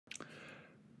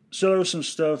So there was some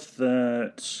stuff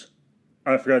that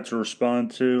I forgot to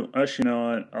respond to. Actually, you know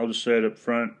what? I'll just say it up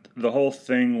front. The whole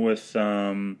thing with I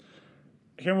can't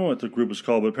remember what the group was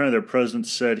called, but apparently their president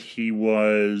said he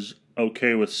was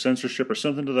okay with censorship or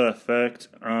something to that effect,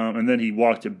 and then he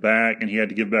walked it back and he had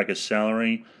to give back his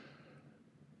salary.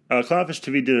 Clownfish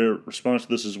TV did a response to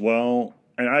this as well,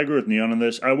 and I agree with Neon on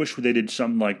this. I wish they did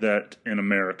something like that in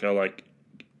America, like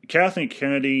Kathleen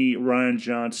Kennedy, Ryan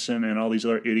Johnson, and all these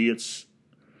other idiots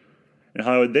in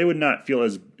Hollywood. They would not feel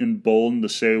as emboldened to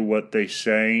say what they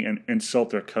say and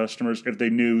insult their customers if they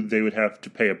knew they would have to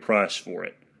pay a price for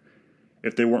it,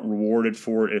 if they weren't rewarded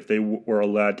for it, if they were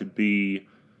allowed to be,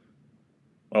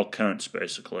 well, cunts,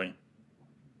 basically.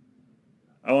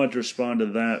 I want to respond to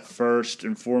that first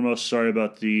and foremost. Sorry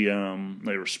about the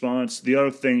late response. The other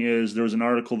thing is, there was an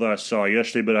article that I saw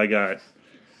yesterday, but I got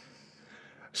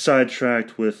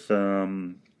sidetracked with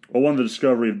one, the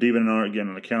discovery of DeviantArt, getting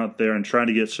an account there and trying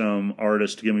to get some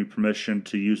artists to give me permission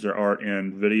to use their art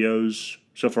in videos.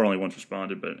 So far, only once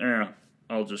responded, but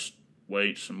I'll just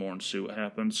wait some more and see what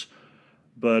happens.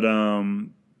 But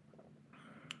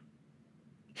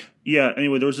yeah.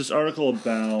 Anyway, there was this article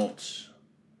about,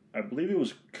 I believe it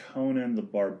was Conan the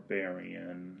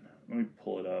Barbarian. Let me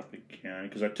pull it up again,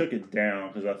 because I took it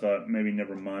down because I thought maybe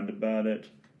never mind about it.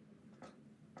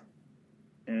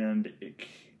 And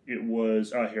it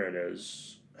was, here it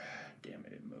is. Damn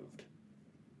it moved.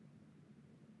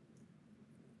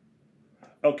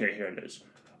 Okay, here it is.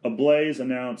 Ablaze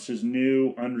announced his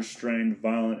new, unrestrained,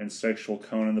 violent, and sexual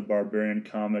Conan the Barbarian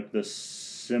comic, the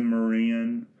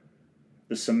Cimmerian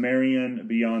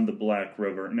Beyond the Black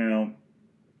River. Now,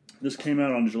 this came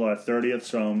out on July 30th,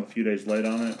 so I'm a few days late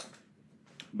on it.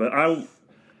 But I'm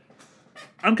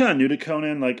kind of new to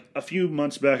Conan. Like, a few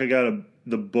months back, I got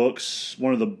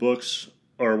one of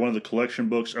the collection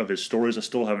books of his stories. I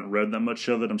still haven't read that much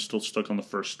of it. I'm still stuck on the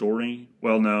first story.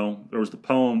 Well, no, there was the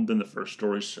poem, then the first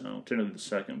story, so technically the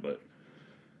second, but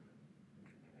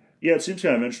yeah, it seems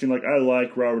kind of interesting. Like, I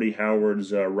like Robert E.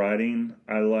 Howard's writing.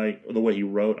 I like the way he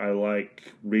wrote. I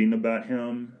like reading about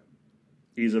him.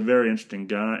 He's a very interesting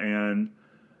guy, and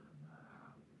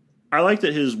I like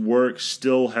that his work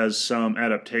still has some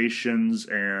adaptations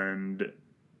and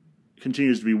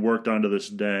continues to be worked on to this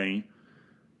day.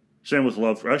 Same with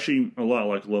Lovecraft. Actually, a lot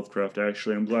like Lovecraft,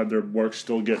 actually. I'm glad their work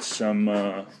still gets some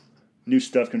new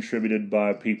stuff contributed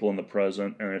by people in the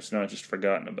present, and it's not just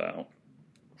forgotten about.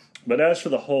 But as for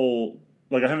the whole,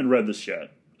 like, I haven't read this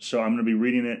yet, so I'm going to be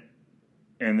reading it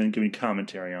and then giving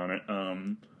commentary on it.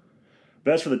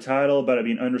 But as for the title, about it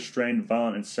being unrestrained,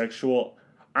 violent, and sexual,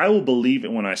 I will believe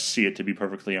it when I see it, to be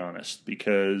perfectly honest,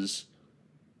 because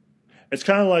it's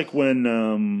kind of like when,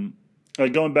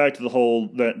 like, going back to the whole,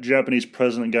 that Japanese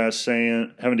president guy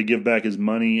having to give back his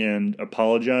money and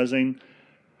apologizing.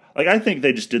 Like, I think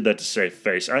they just did that to save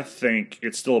face. I think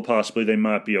it's still a possibility they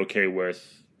might be okay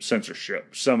with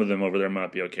censorship. Some of them over there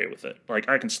might be okay with it. Like,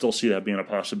 I can still see that being a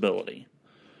possibility.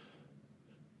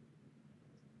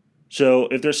 So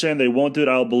if they're saying they won't do it,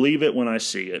 I'll believe it when I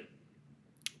see it.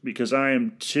 Because I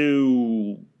am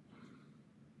too,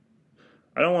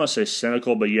 I don't want to say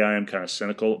cynical, but yeah, I am kind of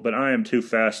cynical. But I am too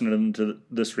fascinated into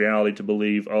this reality to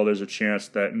believe, oh, there's a chance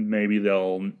that maybe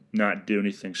they'll not do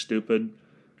anything stupid.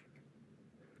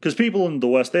 Because people in the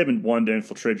West, they've been wanting to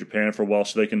infiltrate Japan for a while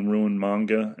so they can ruin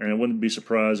manga. And it wouldn't be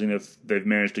surprising if they've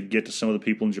managed to get to some of the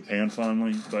people in Japan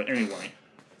finally. But anyway.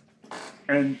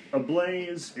 And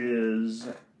Ablaze is,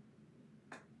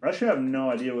 I actually have no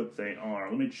idea what they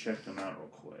are. Let me check them out real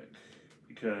quick.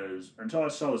 Because until I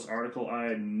saw this article, I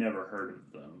had never heard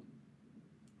of them.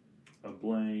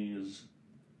 Ablaze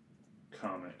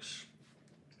Comics.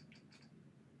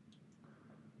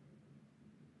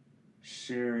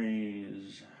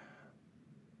 Series.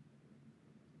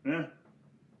 Doesn't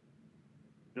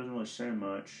really say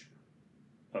much.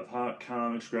 Of hot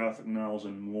comics, graphic novels,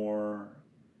 and more.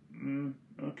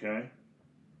 Okay.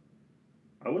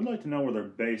 I would like to know where they're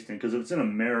based in, because if it's in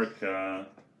America,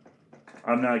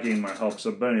 I'm not getting my hopes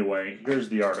up. But anyway, here's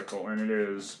the article, and it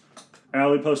is, and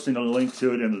I'll be posting a link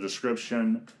to it in the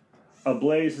description.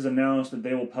 Ablaze has announced that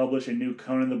they will publish a new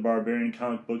Conan the Barbarian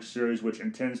comic book series which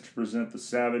intends to present the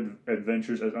savage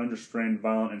adventures as unrestrained,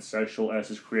 violent, and sexual as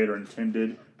his creator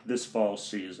intended this fall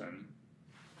season.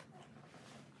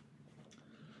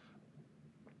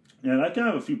 And I kind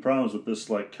of have a few problems with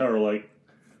this, like, cover. Like,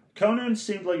 Conan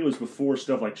seemed like it was before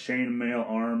stuff like chainmail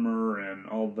armor and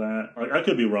all that. Like, I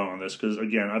could be wrong on this, because,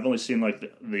 again, I've only seen,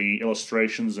 like, the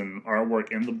illustrations and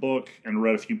artwork in the book and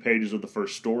read a few pages of the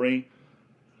first story.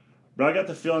 But I got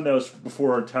the feeling that was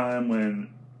before a time when,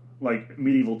 like,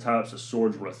 medieval types of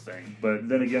swords were a thing. But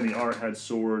then again, the art had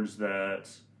swords that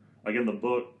Like in the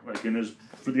book, like in his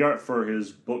for the art for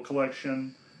his book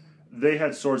collection, they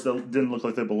had swords that didn't look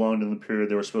like they belonged in the period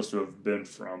they were supposed to have been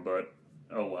from. But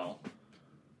oh well,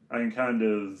 I can kind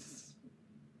of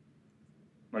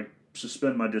like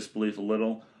suspend my disbelief a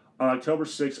little. On October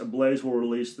 6th, Ablaze will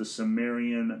release the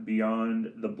Cimmerian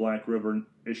Beyond the Black River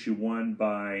issue 1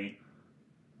 by,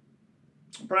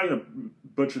 I'm probably going to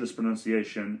butcher this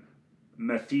pronunciation,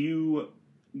 Matthew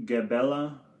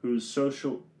Gabella, whose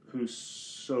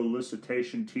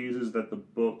solicitation teases that the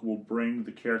book will bring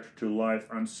the character to life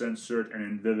uncensored and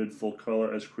in vivid full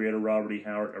color as creator Robert E.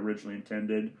 Howard originally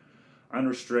intended,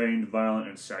 unrestrained, violent,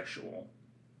 and sexual.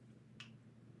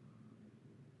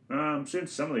 I'm seeing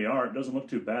some of the art. It doesn't look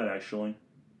too bad, actually.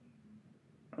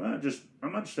 I might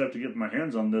just have to get my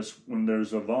hands on this when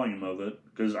there's a volume of it,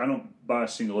 because I don't buy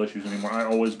single issues anymore. I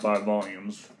always buy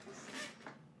volumes.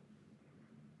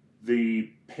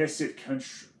 The Pisset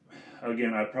Country,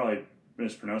 again, I probably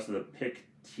mispronounced it, the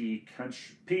Picte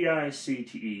Country,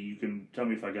 Picte, you can tell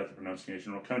me if I got the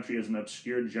pronunciation wrong. Country is an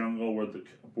obscure jungle where the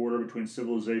border between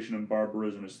civilization and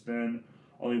barbarism is thin.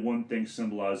 Only one thing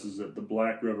symbolizes it, the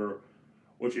Black River,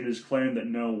 which it is claimed that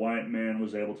no white man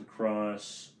was able to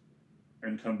cross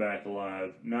and come back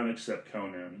alive, none except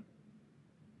Conan.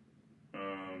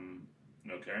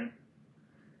 Okay.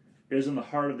 It is in the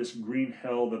heart of this green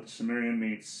hell that the Cimmerian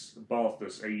meets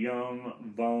Balthus, a young,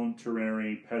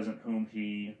 voluntary peasant whom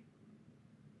he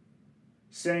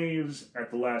saves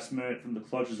at the last minute from the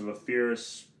clutches of a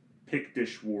fierce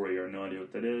Pictish warrior. No idea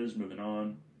what that is. Moving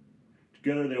on.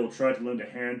 Together they will try to lend a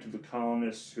hand to the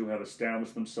colonists who have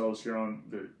established themselves here on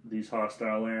these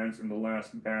hostile lands in the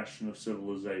last bastion of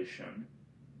civilization.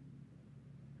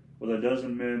 With a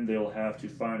dozen men, they will have to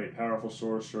find a powerful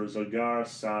sorcerer, Zagar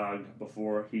Sag,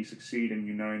 before he succeed in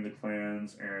uniting the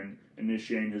clans and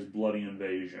initiating his bloody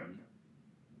invasion.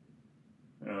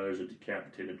 There's a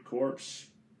decapitated corpse.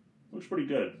 Looks pretty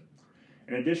good.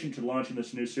 In addition to launching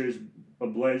this new series,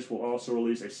 Ablaze will also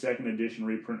release a second edition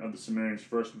reprint of the Cimmerian's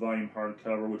first volume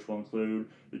hardcover, which will include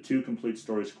the 2 complete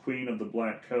stories, Queen of the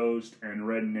Black Coast and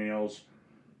Red Nails.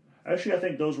 Actually, I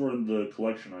think those were in the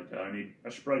collection I got. I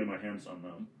should probably get my hands on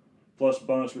them. Plus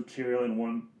bonus material in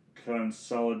one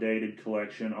consolidated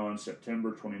collection on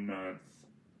September 29th.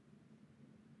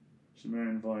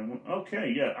 Cimmerian Volume 1.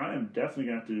 Okay, yeah, I am definitely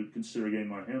going to have to consider getting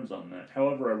my hands on that.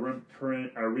 However, a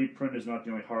reprint is not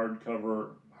the only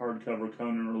hardcover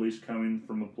Conan release coming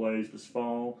from Ablaze this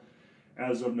fall.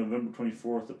 As of November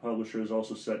 24th, the publisher is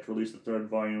also set to release the 3rd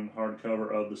volume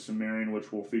hardcover of the Cimmerian,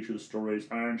 which will feature the stories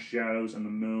Iron Shadows and the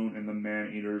Moon and the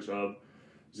Man-Eaters of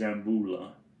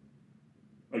Zambula.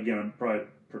 Again, I'm probably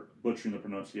butchering the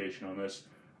pronunciation on this.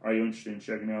 Are you interested in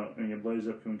checking out any of Blaze's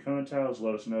upcoming Conan titles?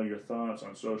 Let us know your thoughts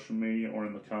on social media or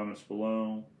in the comments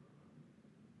below.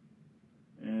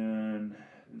 And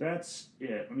that's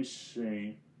it. Let me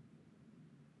see.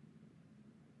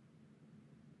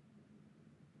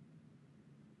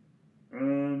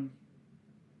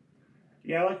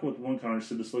 Yeah, I like what one commenter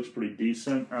said. This looks pretty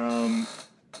decent.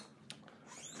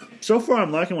 So far,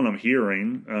 I'm liking what I'm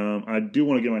hearing. I do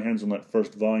want to get my hands on that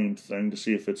first volume thing to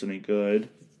see if it's any good.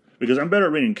 Because I'm better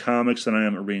at reading comics than I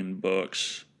am at reading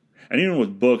books. And even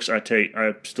with books, I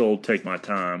still take my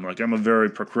time. Like, I'm a very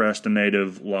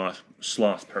procrastinative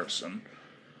sloth person.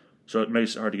 So it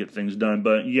makes it hard to get things done.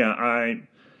 But yeah, I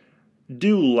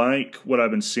do like what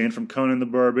I've been seeing from Conan the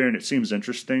Barbarian. It seems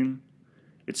interesting.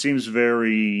 It seems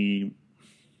very...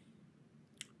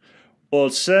 Well,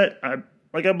 it's set... I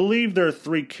believe there are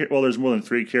 3... Well, there's more than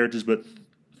 3 characters, but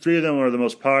 3 of them are the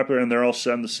most popular, and they're all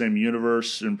set in the same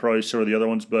universe, and probably so are the other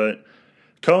ones, but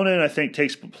Conan, I think,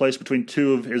 takes place between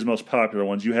 2 of his most popular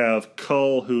ones. You have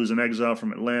Kull, who's an exile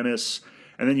from Atlantis,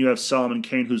 and then you have Solomon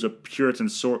Kane, who's a Puritan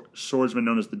swordsman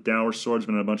known as the Dour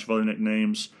Swordsman, and a bunch of other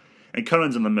nicknames, and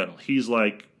Conan's in the middle. He's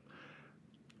like,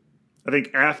 I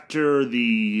think after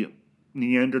the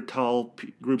Neanderthal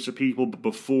groups of people, but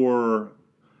before,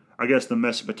 I guess, the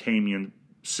Mesopotamian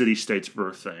city-states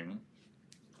birthing.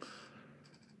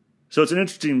 So it's an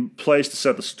interesting place to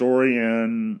set the story,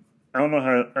 and I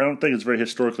don't think it's very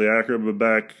historically accurate,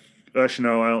 but actually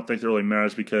no, I don't think it really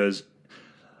matters, because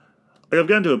I've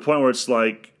gotten to a point where it's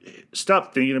like,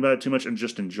 stop thinking about it too much and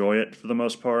just enjoy it for the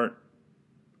most part.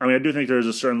 I mean, I do think there's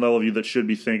a certain level of you that should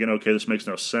be thinking, okay, this makes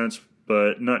no sense,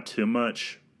 but not too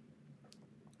much.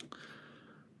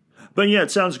 But yeah,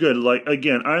 it sounds good. Like,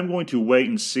 again, I'm going to wait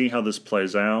and see how this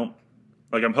plays out.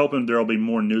 Like, I'm hoping there'll be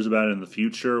more news about it in the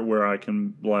future where I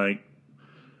can, like...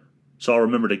 So I'll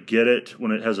remember to get it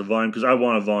when it has a volume, because I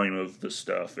want a volume of this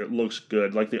stuff. It looks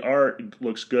good. Like, the art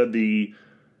looks good. The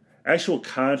actual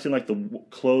content, like the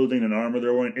clothing and armor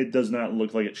they're wearing, it does not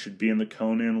look like it should be in the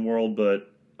Conan world, but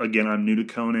again, I'm new to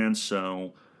Conan,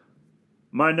 so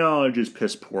my knowledge is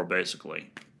piss poor,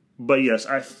 basically. But yes,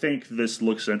 I think this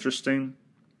looks interesting.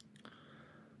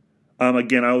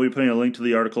 Again, I will be putting a link to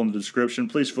the article in the description.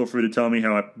 Please feel free to tell me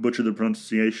how I butcher the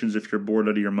pronunciations if you're bored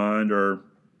out of your mind or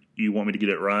you want me to get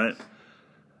it right.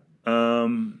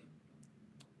 And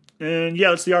yeah,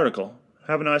 that's the article.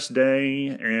 Have a nice day,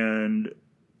 and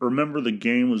remember the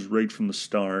game was rigged from the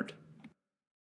start.